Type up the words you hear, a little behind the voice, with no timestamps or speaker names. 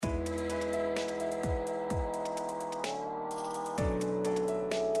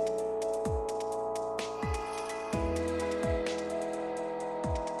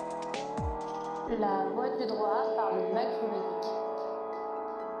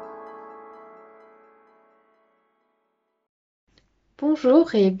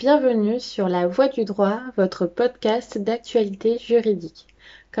Bonjour et bienvenue sur La Voix du droit, votre podcast d'actualité juridique.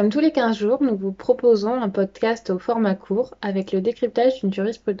 Comme tous les 15 jours, nous vous proposons un podcast au format court avec le décryptage d'une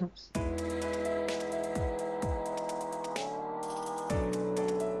jurisprudence.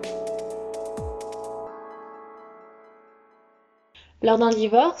 Lors d'un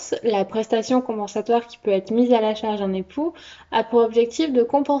divorce, la prestation compensatoire qui peut être mise à la charge d'un époux a pour objectif de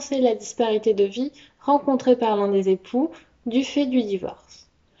compenser la disparité de vie rencontrée par l'un des époux du fait du divorce.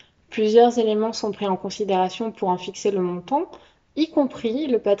 Plusieurs éléments sont pris en considération pour en fixer le montant, y compris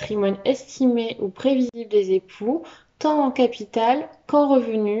le patrimoine estimé ou prévisible des époux, tant en capital qu'en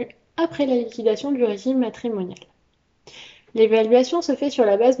revenus, après la liquidation du régime matrimonial. L'évaluation se fait sur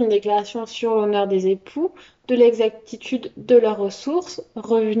la base d'une déclaration sur l'honneur des époux, de l'exactitude de leurs ressources,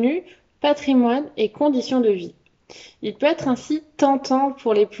 revenus, patrimoine et conditions de vie. Il peut être ainsi tentant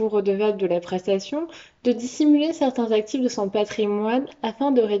pour l'époux redevable de la prestation de dissimuler certains actifs de son patrimoine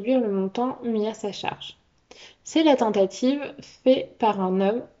afin de réduire le montant mis à sa charge. C'est la tentative faite par un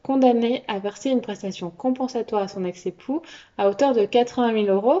homme condamné à verser une prestation compensatoire à son ex-époux à hauteur de 80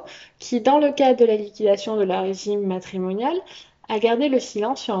 000 euros qui, dans le cadre de la liquidation de leur régime matrimonial, a gardé le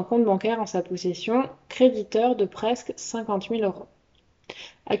silence sur un compte bancaire en sa possession, créditeur de presque 50 000 euros.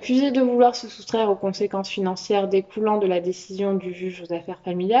 Accusé de vouloir se soustraire aux conséquences financières découlant de la décision du juge aux affaires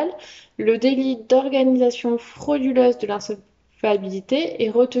familiales, le délit d'organisation frauduleuse de l'insolvabilité est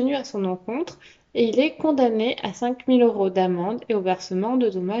retenu à son encontre et il est condamné à 5 000 euros d'amende et au versement de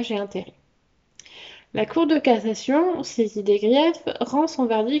dommages et intérêts. La Cour de cassation, saisie des griefs, rend son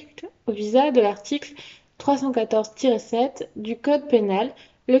verdict au visa de l'article 314-7 du Code pénal,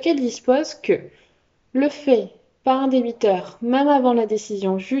 lequel dispose que le fait par un débiteur, même avant la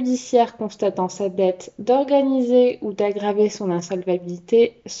décision judiciaire constatant sa dette, d'organiser ou d'aggraver son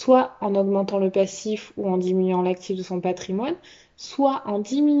insolvabilité, soit en augmentant le passif ou en diminuant l'actif de son patrimoine, soit en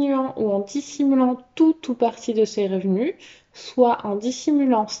diminuant ou en dissimulant tout ou partie de ses revenus, soit en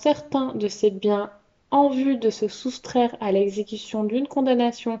dissimulant certains de ses biens en vue de se soustraire à l'exécution d'une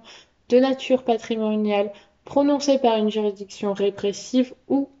condamnation de nature patrimoniale prononcée par une juridiction répressive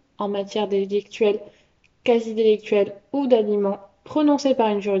ou en matière délictuelle, quasi-délictuelle ou d'aliments prononcée par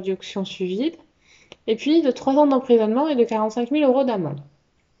une juridiction civile, et puis de 3 ans d'emprisonnement et de 45 000 euros d'amende.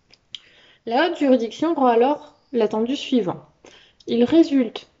 La haute juridiction rend alors l'attendu suivant. Il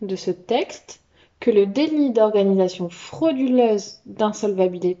résulte de ce texte que le délit d'organisation frauduleuse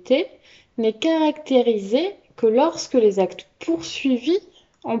d'insolvabilité n'est caractérisé que lorsque les actes poursuivis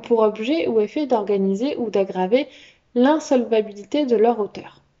ont pour objet ou effet d'organiser ou d'aggraver l'insolvabilité de leur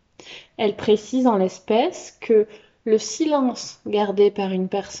auteur. Elle précise en l'espèce que le silence gardé par une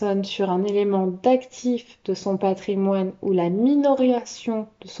personne sur un élément d'actif de son patrimoine ou la minoration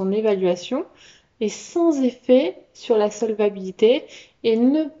de son évaluation est sans effet sur la solvabilité et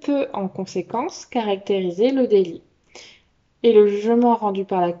ne peut en conséquence caractériser le délit. Et le jugement rendu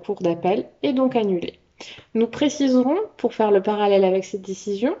par la Cour d'appel est donc annulé. Nous préciserons, pour faire le parallèle avec cette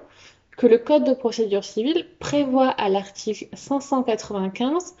décision, que le Code de procédure civile prévoit à l'article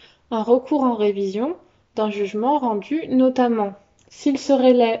 595 un recours en révision d'un jugement rendu notamment s'il se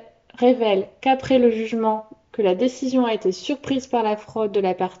révèle qu'après le jugement que la décision a été surprise par la fraude de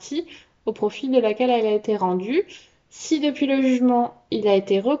la partie au profit de laquelle elle a été rendue, si depuis le jugement il a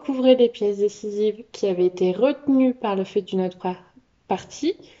été recouvré des pièces décisives qui avaient été retenues par le fait d'une autre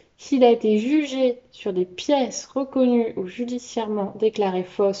partie, s'il a été jugé sur des pièces reconnues ou judiciairement déclarées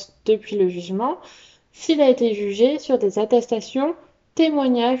fausses depuis le jugement, s'il a été jugé sur des attestations,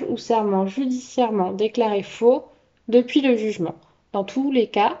 témoignages ou serments judiciairement déclarés faux depuis le jugement. Dans tous les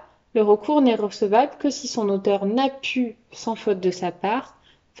cas, le recours n'est recevable que si son auteur n'a pu, sans faute de sa part,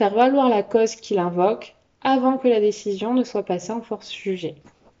 faire valoir la cause qu'il invoque avant que la décision ne soit passée en force jugée.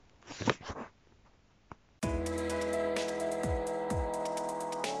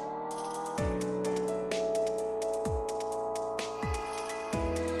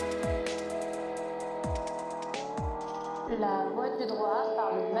 La voix du droit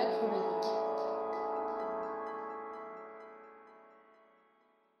par le mag juridique.